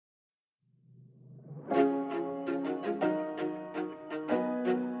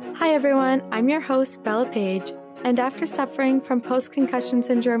everyone, I'm your host, Bella Page, and after suffering from post-concussion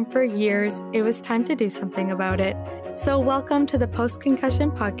syndrome for years, it was time to do something about it. So welcome to the Post-Concussion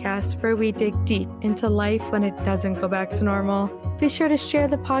Podcast, where we dig deep into life when it doesn't go back to normal. Be sure to share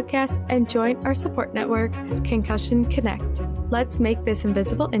the podcast and join our support network, Concussion Connect. Let's make this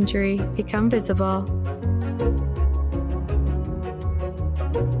invisible injury become visible.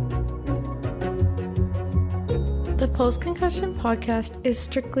 The Post-Concussion Podcast is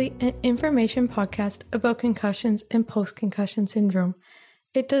strictly an information podcast about concussions and post-concussion syndrome.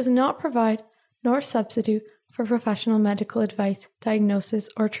 It does not provide nor substitute for professional medical advice, diagnosis,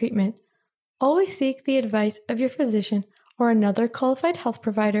 or treatment. Always seek the advice of your physician or another qualified health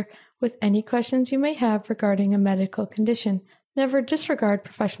provider with any questions you may have regarding a medical condition. Never disregard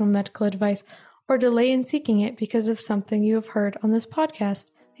professional medical advice or delay in seeking it because of something you have heard on this podcast.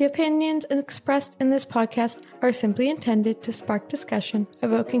 The opinions expressed in this podcast are simply intended to spark discussion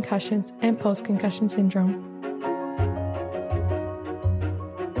about concussions and post-concussion syndrome.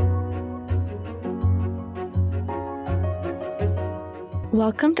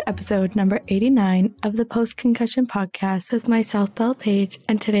 Welcome to episode number 89 of the Post-Concussion Podcast with myself, Belle Page,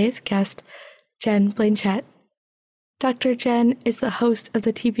 and today's guest, Jen Blanchette. Dr. Jen is the host of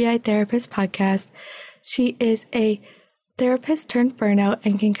the TBI Therapist podcast. She is a therapist turned burnout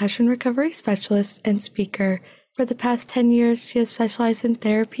and concussion recovery specialist and speaker. For the past 10 years, she has specialized in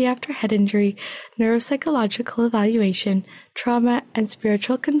therapy after head injury, neuropsychological evaluation, trauma, and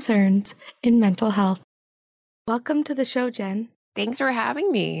spiritual concerns in mental health. Welcome to the show, Jen. Thanks for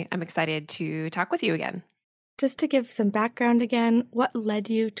having me. I'm excited to talk with you again. Just to give some background again, what led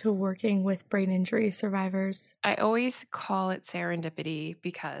you to working with brain injury survivors? I always call it serendipity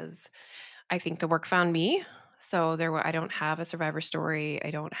because I think the work found me. So I don't have a survivor story.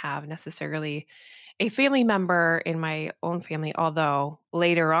 I don't have necessarily a family member in my own family, although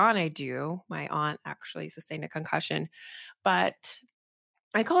later on I do. My aunt actually sustained a concussion. But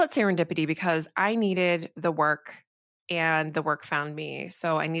I call it serendipity because I needed the work and the work found me.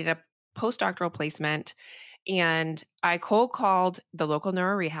 So I needed a postdoctoral placement. And I cold called the local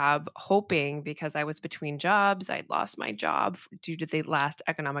neuro rehab, hoping because I was between jobs, I'd lost my job due to the last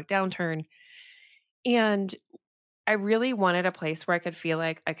economic downturn. And I really wanted a place where I could feel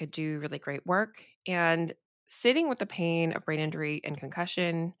like I could do really great work. And sitting with the pain of brain injury and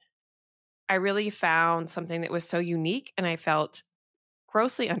concussion, I really found something that was so unique, and I felt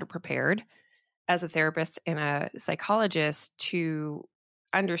grossly underprepared as a therapist and a psychologist to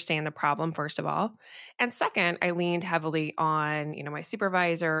understand the problem, first of all. And second, I leaned heavily on, my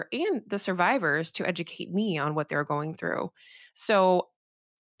supervisor and the survivors to educate me on what they're going through. So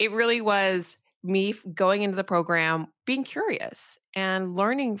it really was me going into the program, being curious and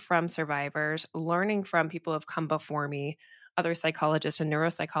learning from survivors, learning from people who have come before me, other psychologists and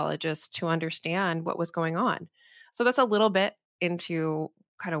neuropsychologists, to understand what was going on. So that's a little bit into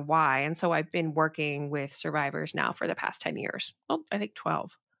kind of why. And so I've been working with survivors now for the past 10 years. Well, I think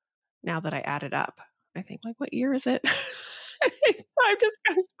 12 now that I added up. I think, what year is it? Time just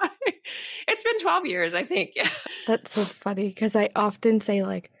goes by. It's been 12 years, I think. That's so funny because I often say,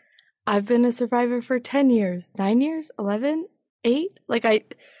 I've been a survivor for 10 years, 9 years, 11, 8.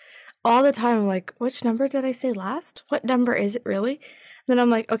 All the time, I'm like, which number did I say last? What number is it really? And then I'm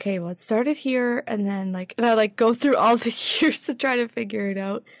like, okay, well, it started here. And then and I go through all the years to try to figure it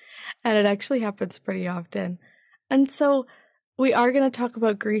out. And it actually happens pretty often. And so we are going to talk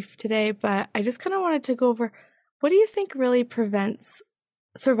about grief today, but I just kind of wanted to go over, what do you think really prevents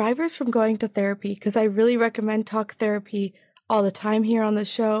survivors from going to therapy? Because I really recommend talk therapy all the time here on the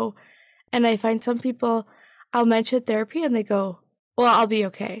show. And I find some people, I'll mention therapy and they go, well, I'll be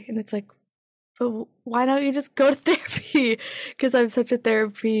okay. And it's like, but why don't you just go to therapy? Because I'm such a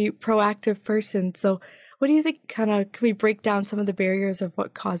therapy proactive person. So what do you think can we break down some of the barriers of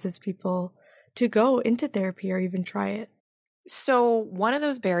what causes people to go into therapy or even try it? So one of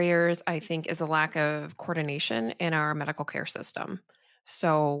those barriers, I think, is a lack of coordination in our medical care system.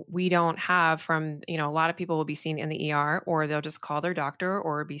 So we don't have a lot of people will be seen in the ER, or they'll just call their doctor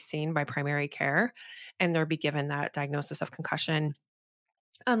or be seen by primary care, and they'll be given that diagnosis of concussion.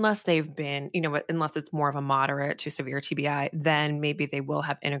 Unless they've been, unless it's more of a moderate to severe TBI, then maybe they will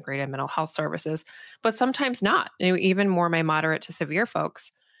have integrated mental health services, but sometimes not. Even more my moderate to severe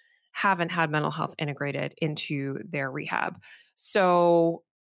folks haven't had mental health integrated into their rehab. So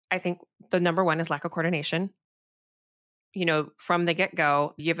I think the number one is lack of coordination. From the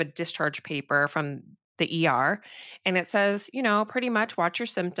get-go, you have a discharge paper from the ER and it says, pretty much watch your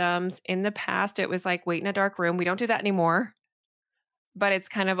symptoms. In the past, it was like wait in a dark room. We don't do that anymore. but it's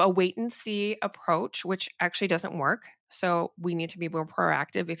kind of a wait and see approach, which actually doesn't work. So we need to be more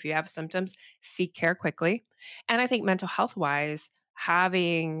proactive. If you have symptoms, seek care quickly. And I think mental health wise,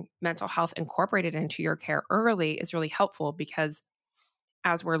 having mental health incorporated into your care early is really helpful because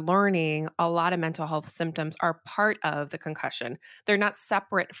as we're learning, a lot of mental health symptoms are part of the concussion. They're not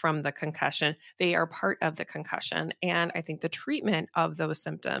separate from the concussion, they are part of the concussion. And I think the treatment of those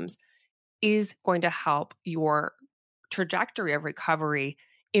symptoms is going to help your trajectory of recovery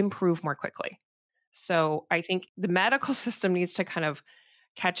improve more quickly. So I think the medical system needs to kind of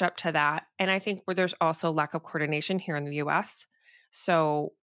catch up to that. And I think where there's also lack of coordination here in the US.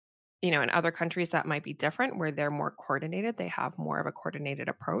 So, in other countries that might be different where they're more coordinated, they have more of a coordinated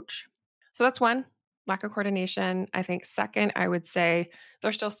approach. So that's one, lack of coordination. I think second, I would say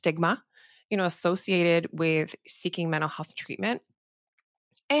there's still stigma, associated with seeking mental health treatment.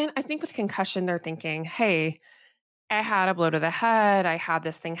 And I think with concussion, they're thinking, hey, I had a blow to the head. I had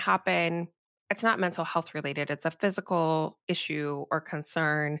this thing happen. It's not mental health related. It's a physical issue or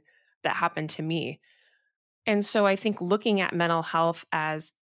concern that happened to me. And so I think looking at mental health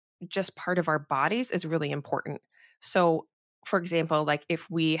as just part of our bodies is really important. So, for example, like if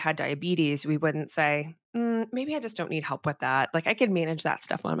we had diabetes, we wouldn't say, maybe I just don't need help with that. Like I can manage that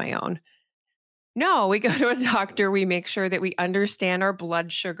stuff on my own. No, we go to a doctor. We make sure that we understand our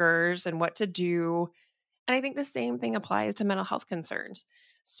blood sugars and what to do. And I think the same thing applies to mental health concerns.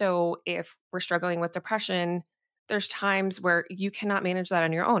 So if we're struggling with depression, there's times where you cannot manage that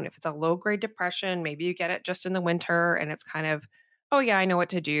on your own. If it's a low grade depression, maybe you get it just in the winter and it's kind of, oh, yeah, I know what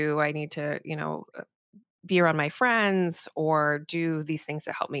to do. I need to, be around my friends or do these things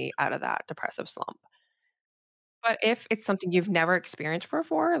that help me out of that depressive slump. But if it's something you've never experienced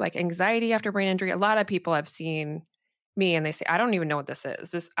before, like anxiety after brain injury, a lot of people have seen me and they say, I don't even know what this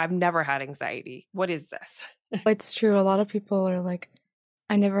is. I've never had anxiety. What is this? It's true. A lot of people are like,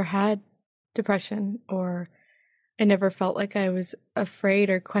 I never had depression, or I never felt like I was afraid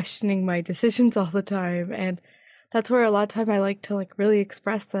or questioning my decisions all the time. And that's where a lot of time I like to like really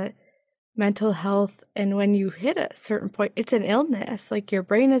express that mental health. And when you hit a certain point, it's an illness. Like your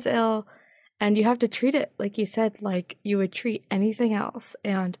brain is ill and you have to treat it, like you said, like you would treat anything else.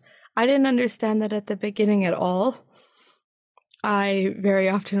 And I didn't understand that at the beginning at all. I very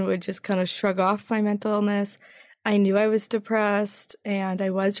often would just kind of shrug off my mental illness. I knew I was depressed and I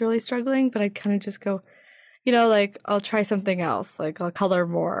was really struggling, but I'd kind of just go, like I'll try something else, like I'll color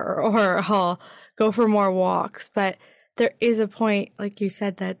more or I'll go for more walks. But there is a point, like you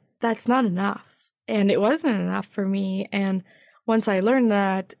said, that that's not enough. And it wasn't enough for me. And once I learned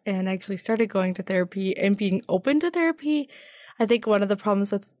that and actually started going to therapy and being open to therapy, I think one of the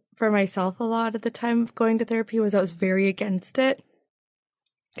problems for myself a lot at the time of going to therapy was I was very against it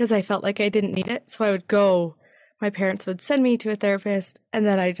because I felt like I didn't need it. So I would go, my parents would send me to a therapist, and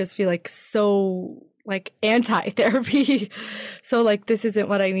then I'd just be like so like anti-therapy. So like, this isn't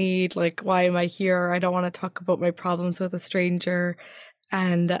what I need. Like, why am I here? I don't want to talk about my problems with a stranger.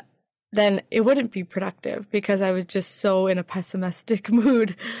 And then it wouldn't be productive because I was just so in a pessimistic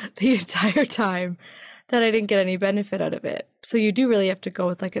mood the entire time that I didn't get any benefit out of it. So you do really have to go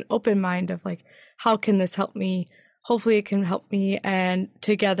with like an open mind of like, how can this help me? Hopefully it can help me, and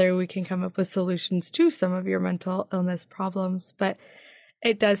together we can come up with solutions to some of your mental illness problems. But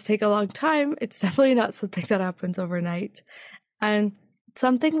it does take a long time. It's definitely not something that happens overnight. And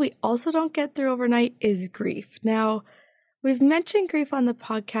something we also don't get through overnight is grief. Now, we've mentioned grief on the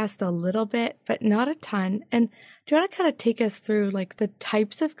podcast a little bit, but not a ton. And do you want to kind of take us through like the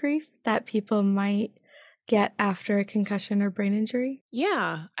types of grief that people might get after a concussion or brain injury?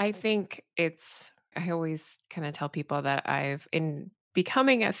 Yeah, I think I always kind of tell people that in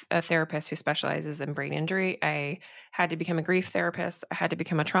becoming a therapist who specializes in brain injury, I had to become a grief therapist. I had to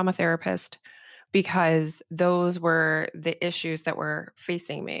become a trauma therapist because those were the issues that were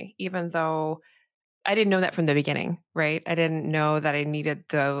facing me, even though I didn't know that from the beginning, right? I didn't know that I needed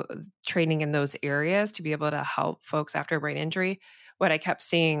the training in those areas to be able to help folks after a brain injury. What I kept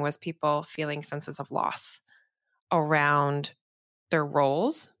seeing was people feeling senses of loss around their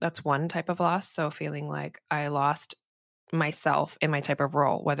roles. That's one type of loss. So feeling like I lost myself in my type of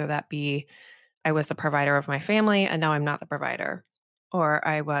role, whether that be I was the provider of my family and now I'm not the provider, or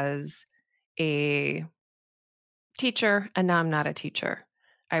I was a teacher and now I'm not a teacher.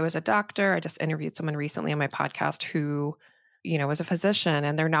 I was a doctor. I just interviewed someone recently on my podcast who, was a physician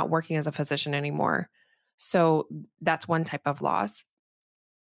and they're not working as a physician anymore. So that's one type of loss.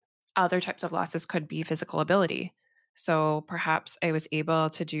 Other types of losses could be physical ability. So perhaps I was able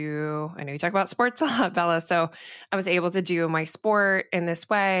to I know you talk about sports a lot, Bella. So I was able to do my sport in this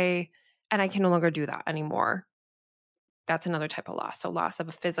way, and I can no longer do that anymore. That's another type of loss. So loss of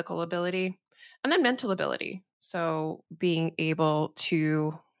a physical ability and then mental ability. So being able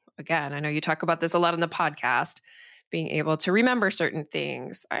to, again, I know you talk about this a lot on the podcast, being able to remember certain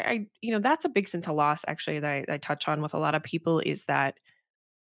things. That's a big sense of loss actually that I touch on with a lot of people is that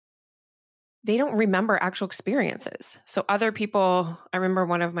they don't remember actual experiences. So other people, I remember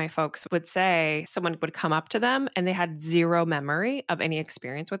one of my folks would say someone would come up to them and they had zero memory of any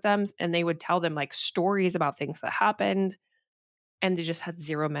experience with them. And they would tell them like stories about things that happened and they just had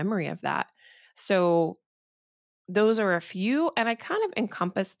zero memory of that. So those are a few, and I kind of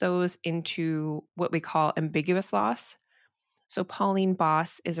encompass those into what we call ambiguous loss. So Pauline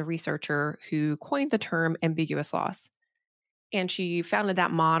Boss is a researcher who coined the term ambiguous loss. And she founded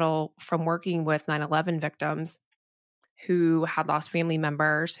that model from working with 9/11 victims who had lost family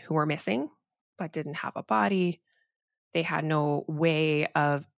members who were missing but didn't have a body. They had no way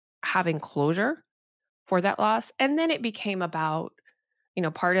of having closure for that loss. And then it became about,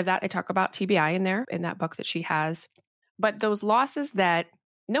 part of that, I talk about TBI in there in that book that she has. But those losses that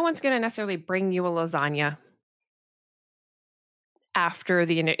no one's going to necessarily bring you a lasagna after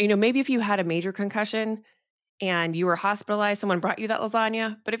maybe if you had a major concussion and you were hospitalized, someone brought you that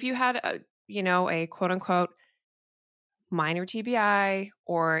lasagna. But if you had a quote unquote minor TBI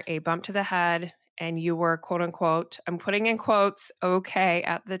or a bump to the head and you were quote unquote, I'm putting in quotes, okay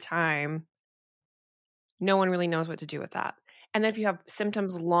at the time, no one really knows what to do with that. And then if you have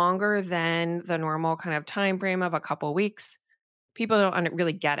symptoms longer than the normal kind of time frame of a couple of weeks, people don't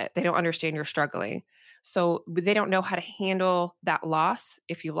really get it. They don't understand you're struggling. So they don't know how to handle that loss.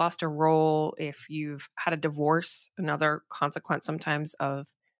 If you lost a role, if you've had a divorce, another consequence sometimes of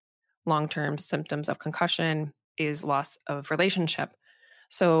long-term symptoms of concussion is loss of relationship.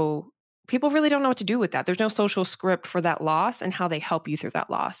 So people really don't know what to do with that. There's no social script for that loss and how they help you through that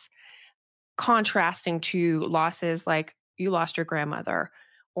loss. Contrasting to losses like you lost your grandmother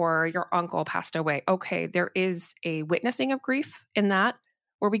or your uncle passed away. Okay, there is a witnessing of grief in that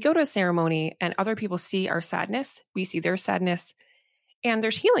where we go to a ceremony and other people see our sadness, we see their sadness, and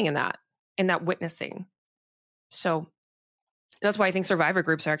there's healing in that witnessing. So that's why I think survivor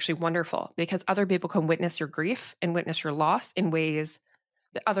groups are actually wonderful because other people can witness your grief and witness your loss in ways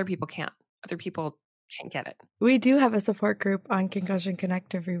that other people can't. Other people can't get it. We do have a support group on Concussion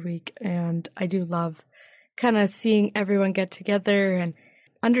Connect every week, and I do love kind of seeing everyone get together and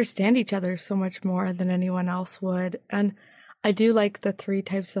understand each other so much more than anyone else would. And I do like the 3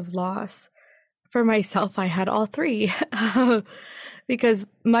 types of loss. For myself, I had all 3 because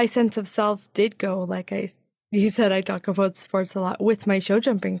my sense of self did go, like you said, I talk about sports a lot with my show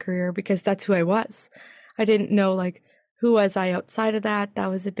jumping career because that's who I was. I didn't know like who was I outside of that. That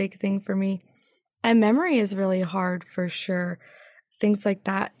was a big thing for me. And memory is really hard for sure. Things like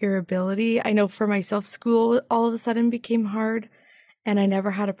that, your ability. I know for myself, school all of a sudden became hard, and I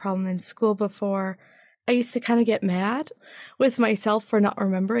never had a problem in school before. I used to kind of get mad with myself for not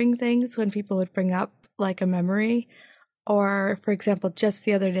remembering things when people would bring up like a memory. Or, for example, just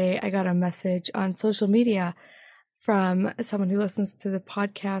the other day, I got a message on social media from someone who listens to the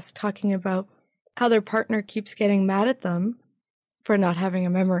podcast talking about how their partner keeps getting mad at them for not having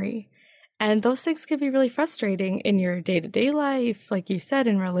a memory. And those things can be really frustrating in your day-to-day life, like you said,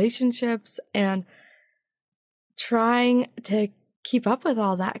 in relationships, and trying to keep up with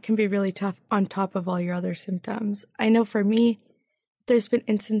all that can be really tough on top of all your other symptoms. I know for me, there's been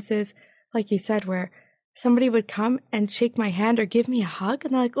instances, like you said, where somebody would come and shake my hand or give me a hug,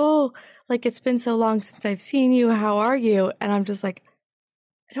 and they're like, oh, like it's been so long since I've seen you, how are you? And I'm just like,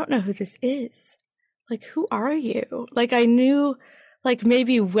 I don't know who this is. Like, who are you? Like, I knew like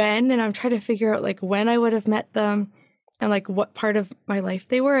maybe when, and I'm trying to figure out like when I would have met them and like what part of my life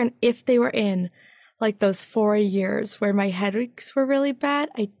they were. And if they were in like those 4 years where my headaches were really bad,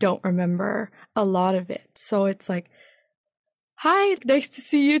 I don't remember a lot of it. So it's like, hi, nice to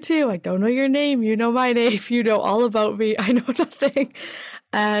see you too. I don't know your name. You know my name. You know all about me. I know nothing.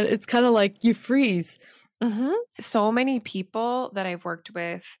 And it's kind of like you freeze. Mm-hmm. So many people that I've worked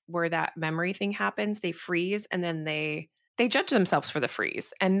with where that memory thing happens, they freeze and then they judge themselves for the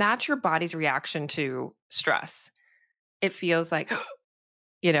freeze. And that's your body's reaction to stress. It feels like,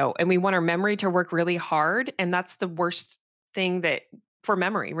 and we want our memory to work really hard. And that's the worst thing that for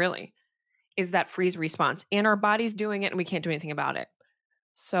memory really is that freeze response. And our body's doing it and we can't do anything about it.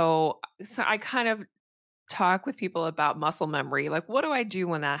 So I kind of talk with people about muscle memory. Like, what do I do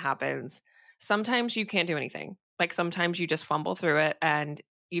when that happens? Sometimes you can't do anything. Like sometimes you just fumble through it and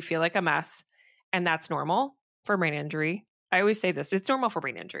you feel like a mess. And that's normal for brain injury. I always say this, it's normal for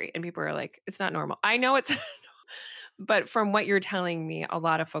brain injury. And people are like, it's not normal. I know it's, but from what you're telling me, a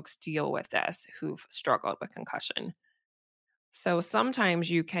lot of folks deal with this who've struggled with concussion. So sometimes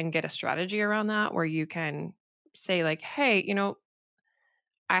you can get a strategy around that where you can say like, "Hey,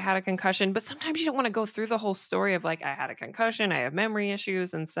 I had a concussion," but sometimes you don't wanna go through the whole story of like, "I had a concussion, I have memory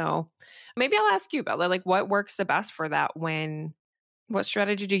issues," and so maybe I'll ask you about that, like, what works the best for that what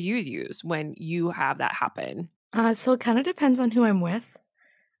strategy do you use when you have that happen? So it kind of depends on who I'm with.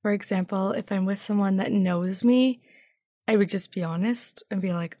 For example, if I'm with someone that knows me, I would just be honest and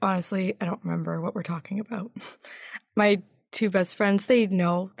be like, honestly, I don't remember what we're talking about. My two best friends, they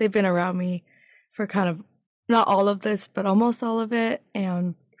know, they've been around me for kind of not all of this, but almost all of it.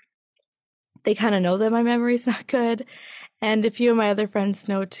 And they kind of know that my memory's not good. And a few of my other friends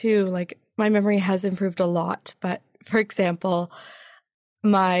know too, like my memory has improved a lot. But for example,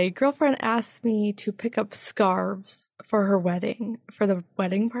 my girlfriend asked me to pick up scarves for her wedding, for the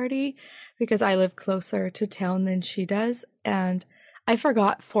wedding party, because I live closer to town than she does. And I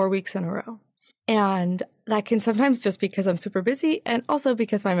forgot 4 weeks in a row. And that can sometimes just because I'm super busy and also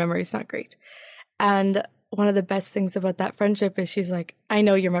because my memory's not great. And one of the best things about that friendship is she's like, I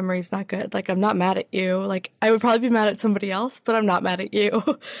know your memory's not good. Like, I'm not mad at you. Like, I would probably be mad at somebody else, but I'm not mad at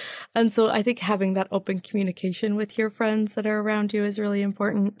you. And so I think having that open communication with your friends that are around you is really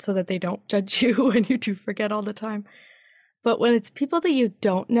important so that they don't judge you when you do forget all the time. But when it's people that you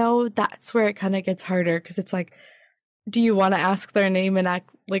don't know, that's where it kind of gets harder because it's like, do you want to ask their name and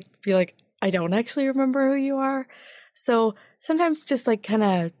be like, I don't actually remember who you are? So sometimes just like kind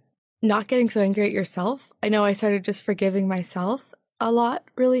of not getting so angry at yourself. I know I started just forgiving myself a lot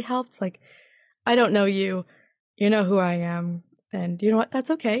really helped. Like, I don't know you. You know who I am. And you know what? That's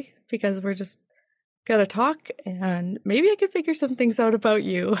okay because we're just gonna talk and maybe I could figure some things out about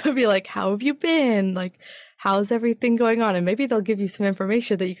you. Be like, how have you been? Like, how's everything going on? And maybe they'll give you some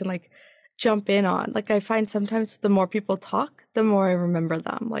information that you can like jump in on. Like, I find sometimes the more people talk, the more I remember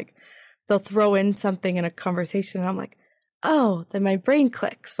them. Like, they'll throw in something in a conversation and I'm like, oh, then my brain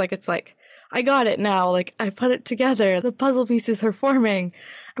clicks. Like, it's like, I got it now. Like, I put it together. The puzzle pieces are forming.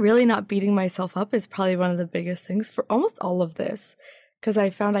 Really not beating myself up is probably one of the biggest things for almost all of this. Because I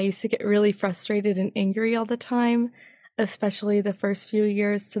found I used to get really frustrated and angry all the time, especially the first few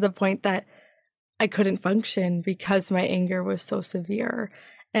years to the point that I couldn't function because my anger was so severe.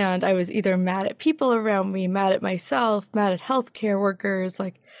 And I was either mad at people around me, mad at myself, mad at healthcare workers.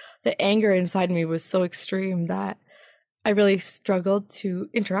 Like, the anger inside me was so extreme that I really struggled to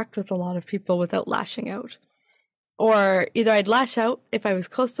interact with a lot of people without lashing out. Or either I'd lash out if I was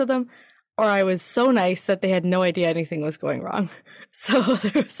close to them, or I was so nice that they had no idea anything was going wrong. So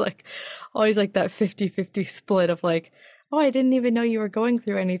there was like always like that 50-50 split of like, oh, I didn't even know you were going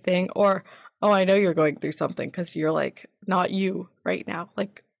through anything, or oh, I know you're going through something because you're like not you right now.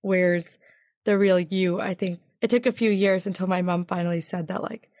 Like, where's the real you? I think it took a few years until my mom finally said that,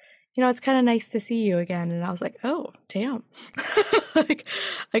 like, it's kind of nice to see you again. And I was like, oh, damn. Like,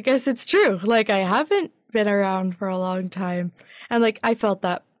 I guess it's true. Like, I haven't been around for a long time. And like, I felt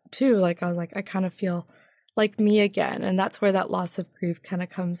that too. Like, I was like, I kind of feel like me again. And that's where that loss of grief kind of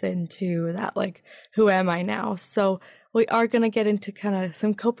comes into that, like, who am I now? So we are going to get into kind of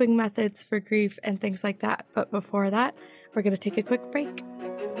some coping methods for grief and things like that. But before that, we're going to take a quick break.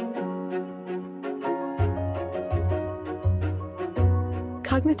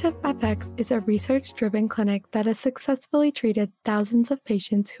 Cognitive FX is a research-driven clinic that has successfully treated thousands of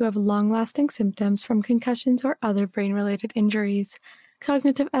patients who have long-lasting symptoms from concussions or other brain-related injuries.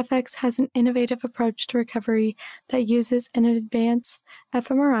 Cognitive FX has an innovative approach to recovery that uses an advanced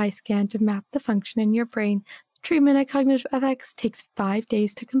fMRI scan to map the function in your brain. Treatment at Cognitive FX takes 5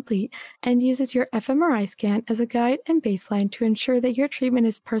 days to complete and uses your fMRI scan as a guide and baseline to ensure that your treatment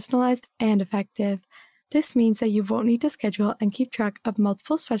is personalized and effective. This means that you won't need to schedule and keep track of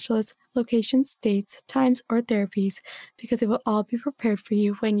multiple specialists, locations, dates, times, or therapies because it will all be prepared for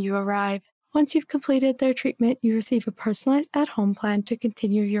you when you arrive. Once you've completed their treatment, you receive a personalized at-home plan to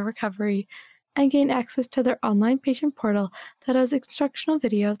continue your recovery and gain access to their online patient portal that has instructional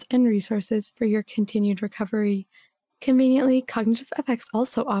videos and resources for your continued recovery. Conveniently, Cognitive FX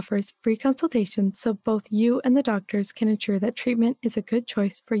also offers free consultations so both you and the doctors can ensure that treatment is a good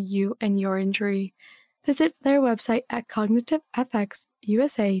choice for you and your injury. Visit their website at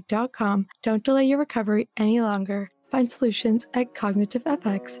cognitivefxusa.com. Don't delay your recovery any longer. Find solutions at Cognitive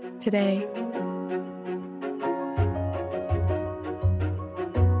FX today.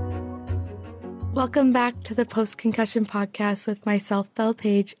 Welcome back to the Post-Concussion Podcast with myself, Belle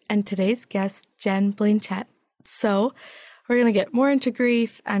Page, and today's guest, Jen Blanchette. So, we're going to get more into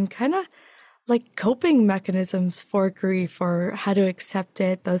grief and kind of like coping mechanisms for grief or how to accept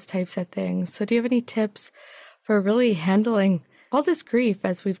it, those types of things. So do you have any tips for really handling All this grief,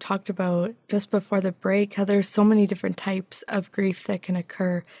 as we've talked about just before the break, how there's so many different types of grief that can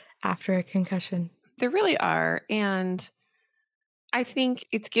occur after a concussion. There really are. And I think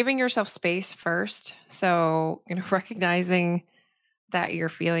it's giving yourself space first. So, recognizing that your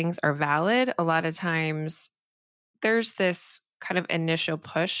feelings are valid. A lot of times there's this kind of initial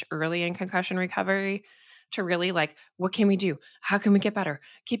push early in concussion recovery to really like, what can we do? How can we get better?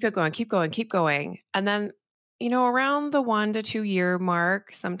 Keep it going, keep going, keep going. And then, around the 1 to 2 year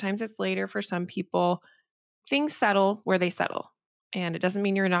mark, sometimes it's later for some people, things settle where they settle. And it doesn't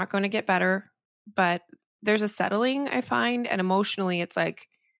mean you're not going to get better, but there's a settling, I find. And emotionally, it's like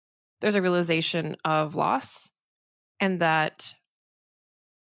there's a realization of loss and that,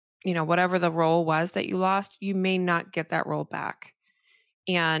 whatever the role was that you lost, you may not get that role back.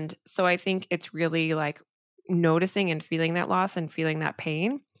 And so I think it's really like noticing and feeling that loss and feeling that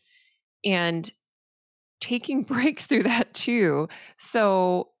pain and taking breaks through that too.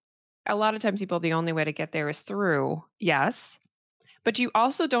 So a lot of times people, the only way to get there is through, yes, but you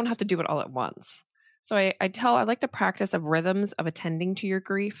also don't have to do it all at once. So I like the practice of rhythms of attending to your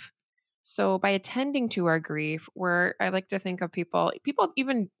grief. So by attending to our grief, where I like to think of people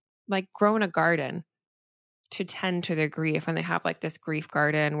even like grow in a garden to tend to their grief, and they have like this grief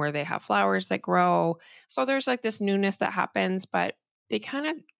garden where they have flowers that grow. So there's like this newness that happens, but they kind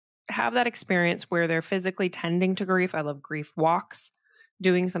of have that experience where they're physically tending to grief. I love grief walks,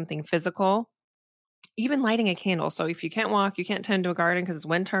 doing something physical, even lighting a candle. So if you can't walk, you can't tend to a garden because it's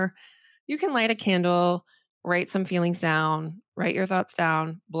winter, you can light a candle, write some feelings down, write your thoughts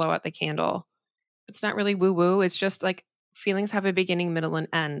down, blow out the candle. It's not really woo woo. It's just like feelings have a beginning, middle, and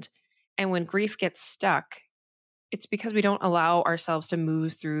end. And when grief gets stuck, it's because we don't allow ourselves to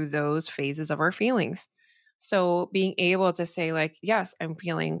move through those phases of our feelings. So being able to say like, yes, I'm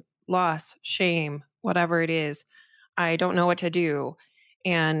feeling loss, shame, whatever it is, I don't know what to do.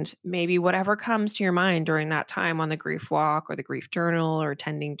 And maybe whatever comes to your mind during that time on the grief walk or the grief journal or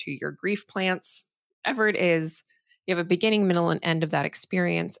tending to your grief plants, whatever it is, you have a beginning, middle, and end of that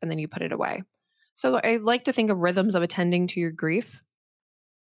experience, and then you put it away. So I like to think of rhythms of attending to your grief.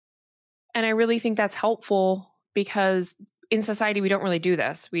 And I really think that's helpful because in society, we don't really do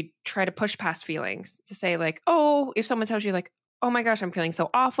this. We try to push past feelings to say like, oh, if someone tells you like, oh my gosh, I'm feeling so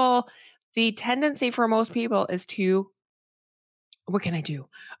awful. The tendency for most people is to, what can I do?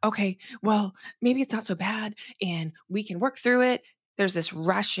 Okay, well, maybe it's not so bad and we can work through it. There's this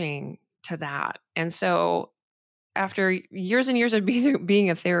rushing to that. And so after years and years of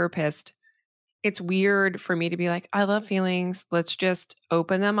being a therapist, it's weird for me to be like, I love feelings. Let's just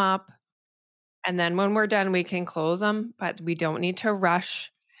open them up. And then when we're done, we can close them, but we don't need to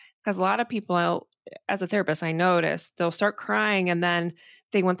rush. Because a lot of people, as a therapist, I notice they'll start crying and then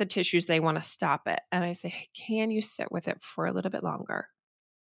they want the tissues, they want to stop it. And I say, hey, can you sit with it for a little bit longer?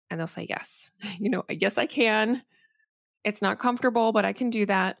 And they'll say, yes. Yes, I can. It's not comfortable, but I can do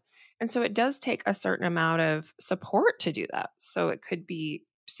that. And so it does take a certain amount of support to do that. So it could be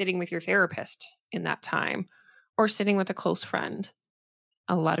sitting with your therapist in that time or sitting with a close friend.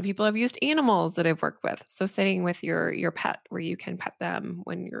 A lot of people have used animals that I've worked with. So sitting with your pet where you can pet them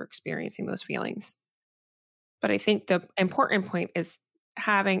when you're experiencing those feelings. But I think the important point is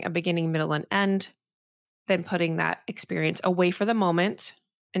having a beginning, middle, and end, then putting that experience away for the moment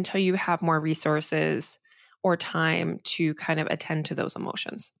until you have more resources or time to kind of attend to those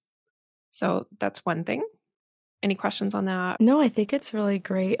emotions. So that's one thing. Any questions on that? No, I think it's really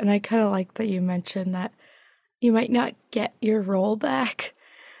great. And I kind of like that you mentioned that you might not get your role back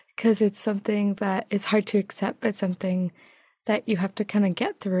because it's something that is hard to accept, but something that you have to kind of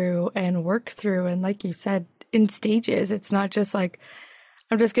get through and work through. And like you said, in stages, it's not just like,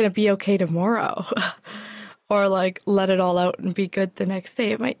 I'm just going to be okay tomorrow or like let it all out and be good the next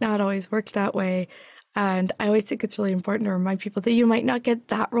day. It might not always work that way. And I always think it's really important to remind people that you might not get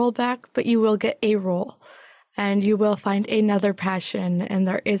that role back, but you will get a role and you will find another passion. And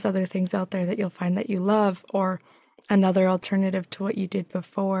there is other things out there that you'll find that you love or another alternative to what you did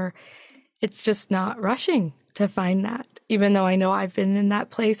before. It's just not rushing to find that, even though I know I've been in that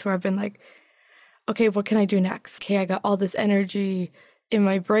place where I've been like, okay, what can I do next? Okay, I got all this energy in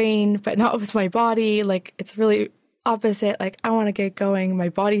my brain, but not with my body. Like, it's really opposite. Like, I want to get going. My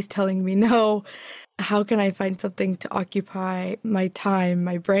body's telling me no. How can I find something to occupy my time,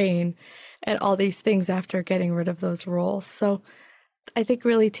 my brain, and all these things after getting rid of those roles? So I think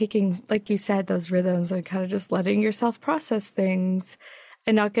really taking, like you said, those rhythms and kind of just letting yourself process things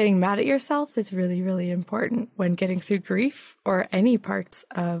and not getting mad at yourself is really, really important when getting through grief or any parts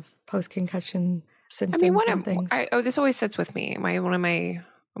of post-concussion symptoms and things. This always sits with me.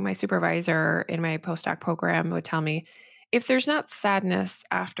 My supervisor in my postdoc program would tell me, If there's not sadness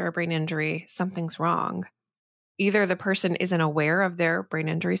after a brain injury, something's wrong. Either the person isn't aware of their brain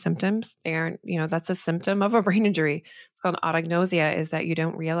injury symptoms. That's a symptom of a brain injury. It's called autognosia, is that you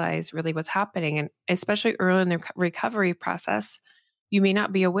don't realize really what's happening. And especially early in the recovery process, you may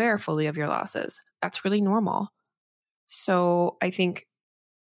not be aware fully of your losses. That's really normal. So I think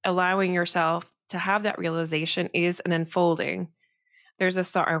allowing yourself to have that realization is an unfolding. There's a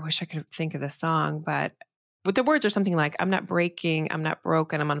song, I wish I could think of the song, but the words are something like, I'm not breaking, I'm not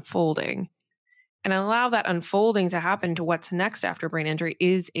broken, I'm unfolding. And allow that unfolding to happen to what's next after brain injury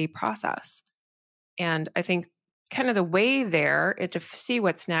is a process. And I think kind of the way there is to see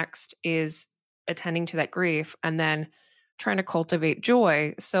what's next is attending to that grief and then trying to cultivate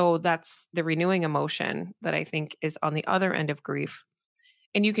joy. So that's the renewing emotion that I think is on the other end of grief.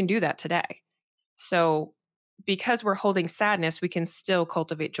 And you can do that today. So because we're holding sadness, we can still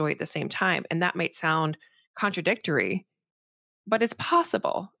cultivate joy at the same time. And that might sound contradictory, but it's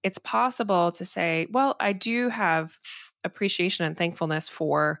possible. It's possible to say, well, I do have appreciation and thankfulness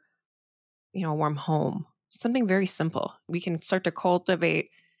for, a warm home, something very simple. We can start to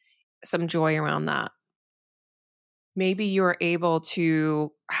cultivate some joy around that. Maybe you're able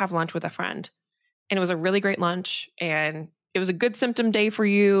to have lunch with a friend and it was a really great lunch and it was a good symptom day for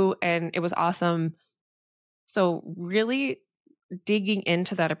you and it was awesome. So really digging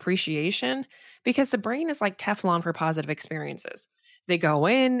into that appreciation, because the brain is like Teflon for positive experiences. They go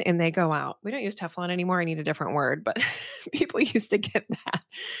in and they go out. We don't use Teflon anymore. I need a different word, but people used to get that.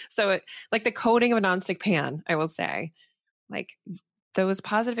 So like the coating of a nonstick pan, I will say, like those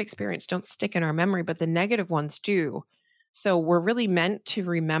positive experiences don't stick in our memory, but the negative ones do. So we're really meant to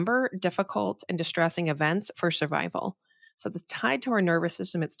remember difficult and distressing events for survival. So it's tied to our nervous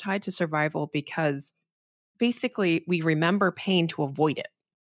system. It's tied to survival because basically we remember pain to avoid it.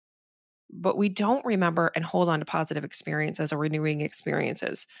 But we don't remember and hold on to positive experiences or renewing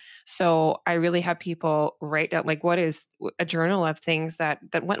experiences. So I really have people write down, like, what is a journal of things that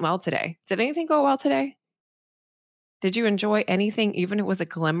went well today? Did anything go well today? Did you enjoy anything, even if it was a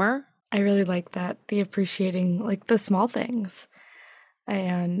glimmer? I really like that. The appreciating like the small things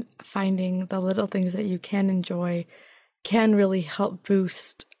and finding the little things that you can enjoy can really help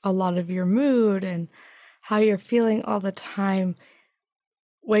boost a lot of your mood and how you're feeling all the time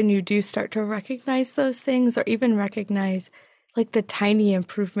when you do start to recognize those things, or even recognize like the tiny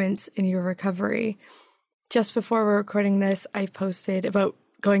improvements in your recovery. Just before we're recording this, I posted about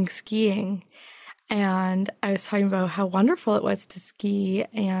going skiing, and I was talking about how wonderful it was to ski.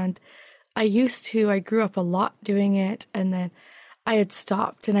 And I grew up a lot doing it, and then I had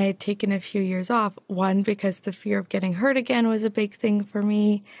stopped and I had taken a few years off. One, because the fear of getting hurt again was a big thing for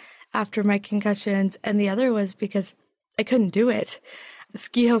me after my concussions, and the other was because I couldn't do it. The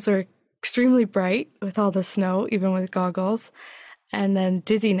ski hills are extremely bright with all the snow, even with goggles. And then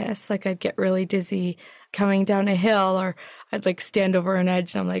dizziness, like I'd get really dizzy coming down a hill, or I'd like stand over an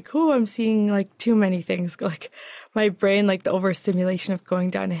edge and I'm like, oh, I'm seeing like too many things. Like my brain, like the overstimulation of going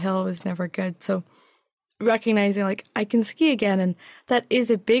down a hill was never good. So recognizing like I can ski again, and that is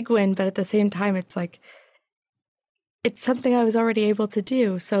a big win, but at the same time, it's like, it's something I was already able to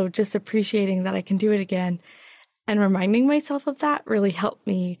do. So just appreciating that I can do it again and reminding myself of that really helped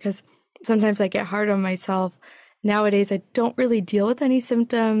me, because sometimes I get hard on myself. Nowadays, I don't really deal with any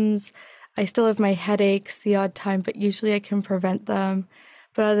symptoms. I still have my headaches the odd time, but usually I can prevent them.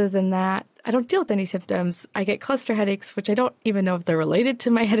 But other than that, I don't deal with any symptoms. I get cluster headaches, which I don't even know if they're related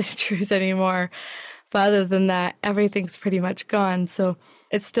to my head injuries anymore. But other than that, everything's pretty much gone. So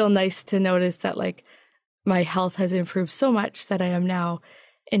it's still nice to notice that like my health has improved so much that I am now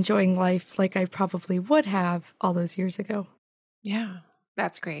enjoying life like I probably would have all those years ago. Yeah,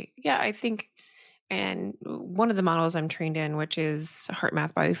 that's great. Yeah, I think, and one of the models I'm trained in, which is heart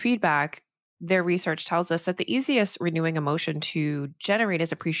math biofeedback, their research tells us that the easiest renewing emotion to generate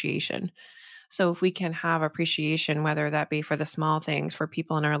is appreciation. So if we can have appreciation, whether that be for the small things, for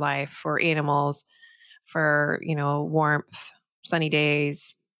people in our life, for animals, for, warmth, sunny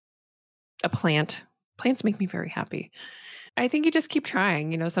days, a plant. Plants make me very happy. I think you just keep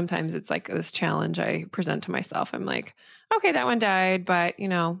trying. Sometimes it's like this challenge I present to myself. I'm like, okay, that one died, but,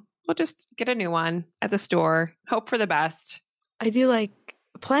 we'll just get a new one at the store, hope for the best. I do like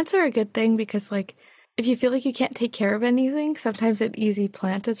plants are a good thing because like if you feel like you can't take care of anything, sometimes an easy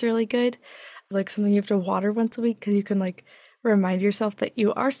plant is really good. Like something you have to water once a week, because you can like remind yourself that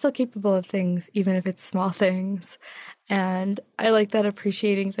you are still capable of things, even if it's small things. And I like that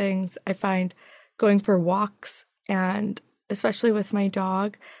appreciating things. I find going for walks, and especially with my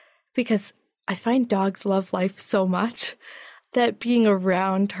dog, because I find dogs love life so much. that being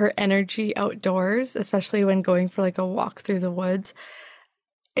around her energy outdoors, especially when going for like a walk through the woods,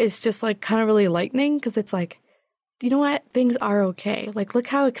 is just like kind of really lightening because it's like, you know what? Things are okay. Like, look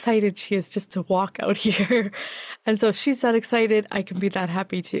how excited she is just to walk out here. And so if she's that excited, I can be that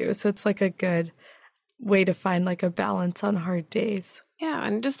happy too. So it's like a good way to find like a balance on hard days. Yeah.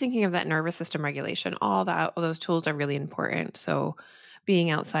 And just thinking of that nervous system regulation, all those tools are really important. So being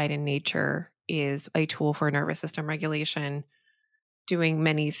outside in nature is a tool for nervous system regulation, doing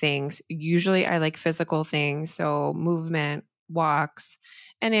many things. Usually I like physical things. So movement, walks.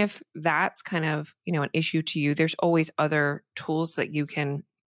 And if that's kind of, an issue to you, there's always other tools that you can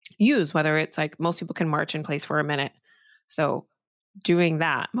use, whether it's like most people can march in place for a minute. So doing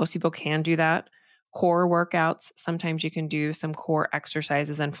that, most people can do that. Core workouts, sometimes you can do some core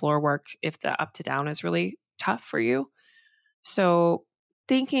exercises and floor work if the up to down is really tough for you. So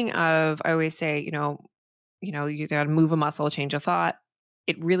thinking of, I always say, you got to move a muscle, change a thought.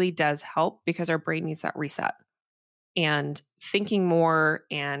 It really does help because our brain needs that reset. And thinking more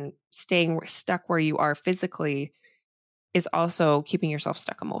and staying stuck where you are physically is also keeping yourself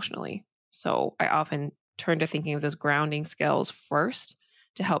stuck emotionally. So I often turn to thinking of those grounding skills first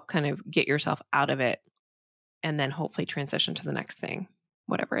to help kind of get yourself out of it and then hopefully transition to the next thing,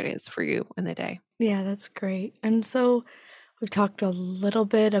 whatever it is for you in the day. Yeah, that's great. And so we've talked a little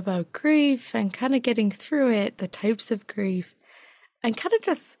bit about grief and kind of getting through it, the types of grief, and kind of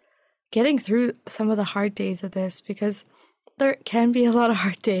just getting through some of the hard days of this because there can be a lot of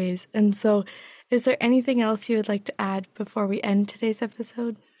hard days. And so is there anything else you would like to add before we end today's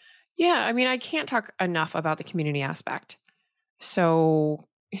episode? Yeah, I can't talk enough about the community aspect. So,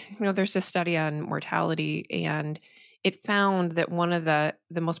 there's this study on mortality and it found that one of the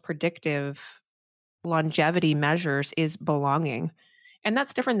most predictive longevity measures is belonging. And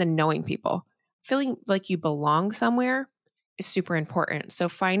that's different than knowing people. Feeling like you belong somewhere is super important. So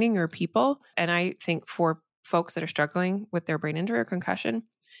finding your people, and I think for folks that are struggling with their brain injury or concussion,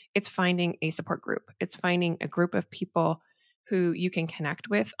 it's finding a support group. It's finding a group of people who you can connect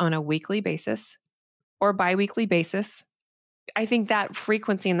with on a weekly basis or biweekly basis. I think that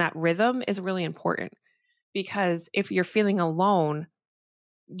frequency and that rhythm is really important because if you're feeling alone,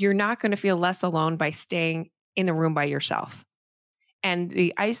 you're not going to feel less alone by staying in the room by yourself. And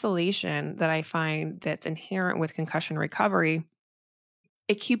the isolation that I find that's inherent with concussion recovery,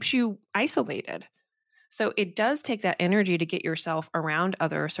 it keeps you isolated. So it does take that energy to get yourself around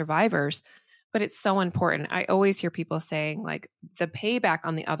other survivors, but it's so important. I always hear people saying like the payback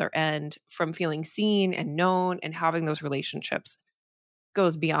on the other end from feeling seen and known and having those relationships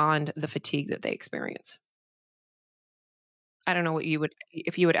goes beyond the fatigue that they experience. I don't know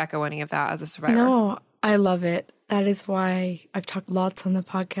if you would echo any of that as a survivor. No, I love it. That is why I've talked lots on the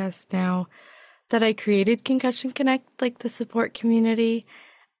podcast now that I created Concussion Connect, like the support community,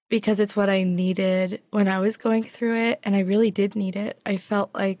 because it's what I needed when I was going through it. And I really did need it. I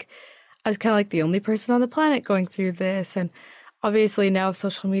felt like I was kind of like the only person on the planet going through this. And obviously now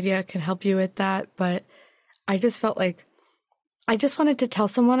social media can help you with that. But I just felt like I just wanted to tell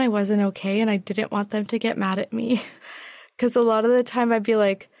someone I wasn't okay and I didn't want them to get mad at me. Because a lot of the time I'd be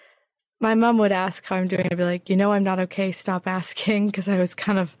like, my mom would ask how I'm doing. I'd be like, I'm not okay. Stop asking. Because I was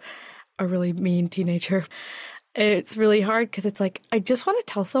kind of a really mean teenager. It's really hard because it's like, I just want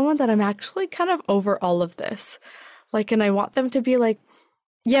to tell someone that I'm actually kind of over all of this. Like, and I want them to be like,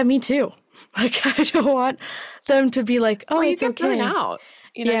 yeah, me too. Like, I don't want them to be like, oh, it's okay. You get burnout.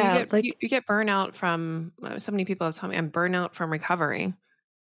 You get burnout from, so many people have told me I'm burnout from recovering.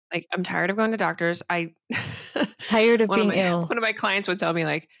 Like, I'm tired of going to doctors. Tired of being ill. One of my clients would tell me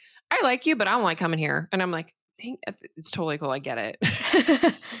like, I like you, but I don't like coming here. And I'm like, it's totally cool. I get it.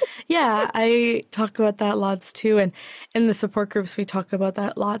 Yeah, I talk about that lots too. And in the support groups, we talk about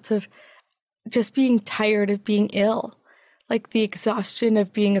that lots of just being tired of being ill. Like the exhaustion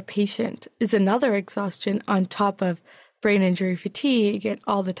of being a patient is another exhaustion on top of brain injury fatigue and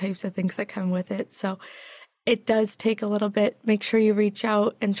all the types of things that come with it. So it does take a little bit. Make sure you reach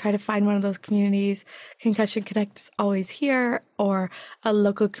out and try to find one of those communities. Concussion Connect is always here, or a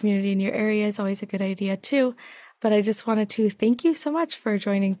local community in your area is always a good idea too. But I just wanted to thank you so much for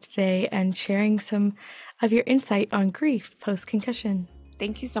joining today and sharing some of your insight on grief post-concussion.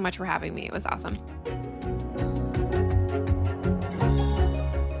 Thank you so much for having me. It was awesome.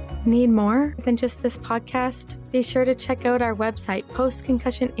 Need more than just this podcast? Be sure to check out our website,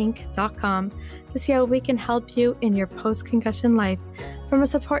 postconcussioninc.com, to see how we can help you in your post-concussion life. From a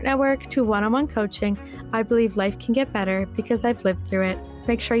support network to one-on-one coaching, I believe life can get better because I've lived through it.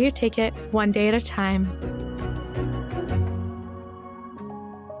 Make sure you take it one day at a time.